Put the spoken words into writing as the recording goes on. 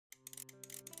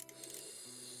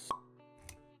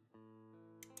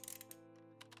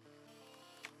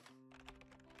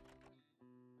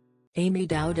Amy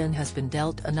Dowden has been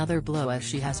dealt another blow as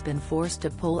she has been forced to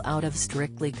pull out of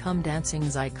Strictly Come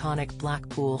Dancing's iconic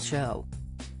Blackpool show.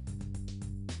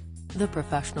 The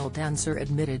professional dancer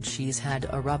admitted she's had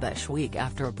a rubbish week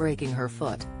after breaking her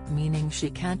foot, meaning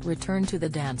she can't return to the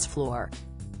dance floor.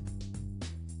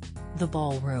 The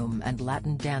ballroom and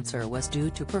Latin dancer was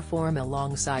due to perform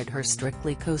alongside her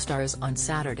Strictly co-stars on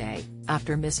Saturday,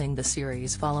 after missing the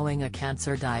series following a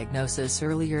cancer diagnosis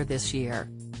earlier this year.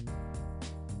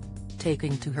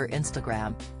 Taking to her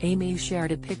Instagram, Amy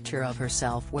shared a picture of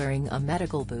herself wearing a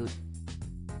medical boot.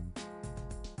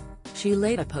 She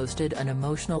later posted an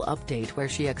emotional update where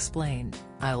she explained,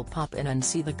 "I'll pop in and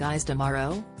see the guys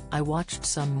tomorrow. I watched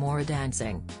some more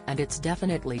dancing, and it's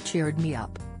definitely cheered me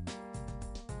up.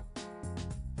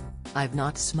 I've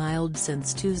not smiled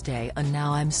since Tuesday and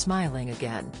now I'm smiling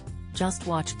again. Just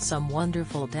watched some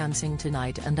wonderful dancing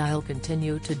tonight and I'll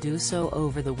continue to do so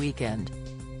over the weekend."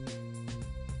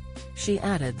 She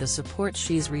added the support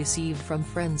she's received from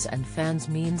friends and fans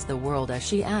means the world as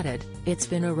she added, "It's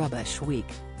been a rubbish week,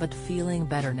 but feeling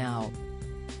better now."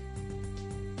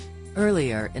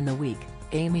 Earlier in the week,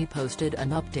 Amy posted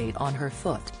an update on her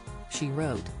foot. She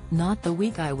wrote, "Not the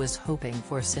week I was hoping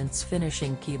for since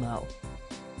finishing chemo.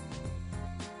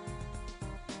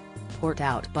 Port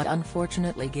out but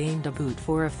unfortunately gained a boot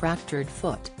for a fractured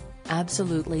foot.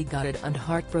 Absolutely gutted and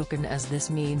heartbroken as this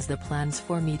means the plans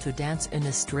for me to dance in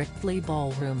a Strictly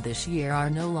ballroom this year are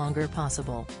no longer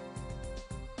possible.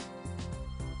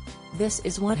 This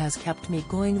is what has kept me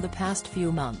going the past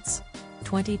few months.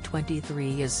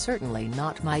 2023 is certainly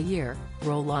not my year,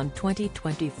 roll on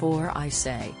 2024 I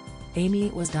say." Amy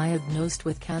was diagnosed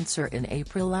with cancer in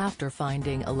April after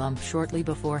finding a lump shortly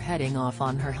before heading off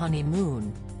on her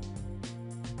honeymoon.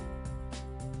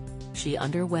 She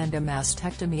underwent a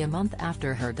mastectomy a month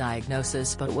after her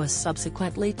diagnosis but was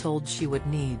subsequently told she would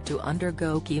need to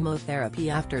undergo chemotherapy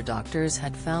after doctors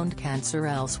had found cancer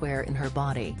elsewhere in her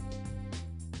body.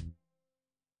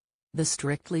 The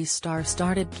Strictly star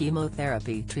started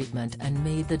chemotherapy treatment and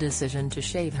made the decision to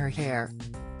shave her hair.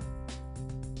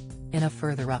 In a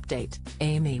further update,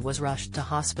 Amy was rushed to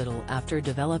hospital after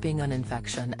developing an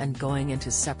infection and going into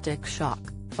septic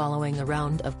shock, following a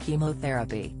round of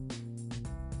chemotherapy.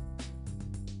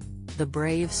 The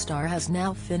brave star has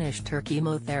now finished her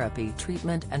chemotherapy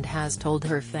treatment and has told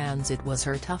her fans it was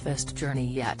her toughest journey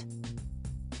yet.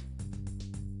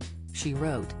 She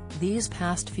wrote, "These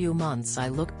past few months I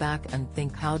look back and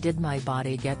think how did my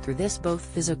body get through this both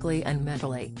physically and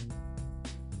mentally.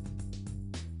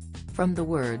 From the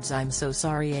words I'm so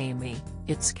sorry Amy,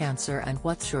 it's cancer and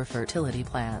what's your fertility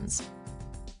plans?"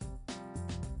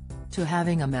 To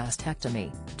having a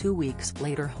mastectomy, 2 weeks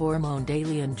later hormone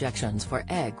daily injections for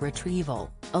egg retrieval,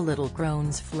 a little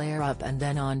Crohn's flare-up and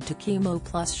then on to chemo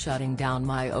plus shutting down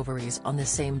my ovaries on the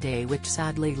same day which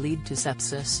sadly lead to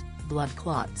sepsis, blood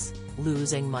clots,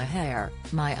 losing my hair,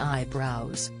 my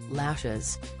eyebrows,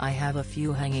 lashes, I have a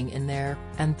few hanging in there,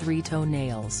 and 3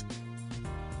 toenails.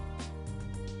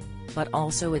 But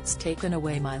also it's taken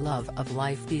away my love of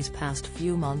life these past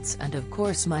few months and of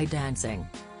course my dancing.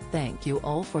 Thank you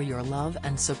all for your love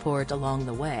and support along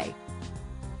the way.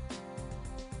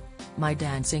 My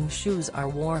dancing shoes are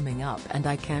warming up and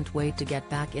I can't wait to get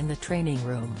back in the training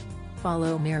room.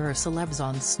 Follow Mirror Celebs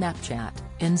on Snapchat,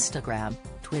 Instagram,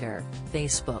 Twitter,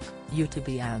 Facebook,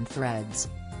 YouTube and Threads.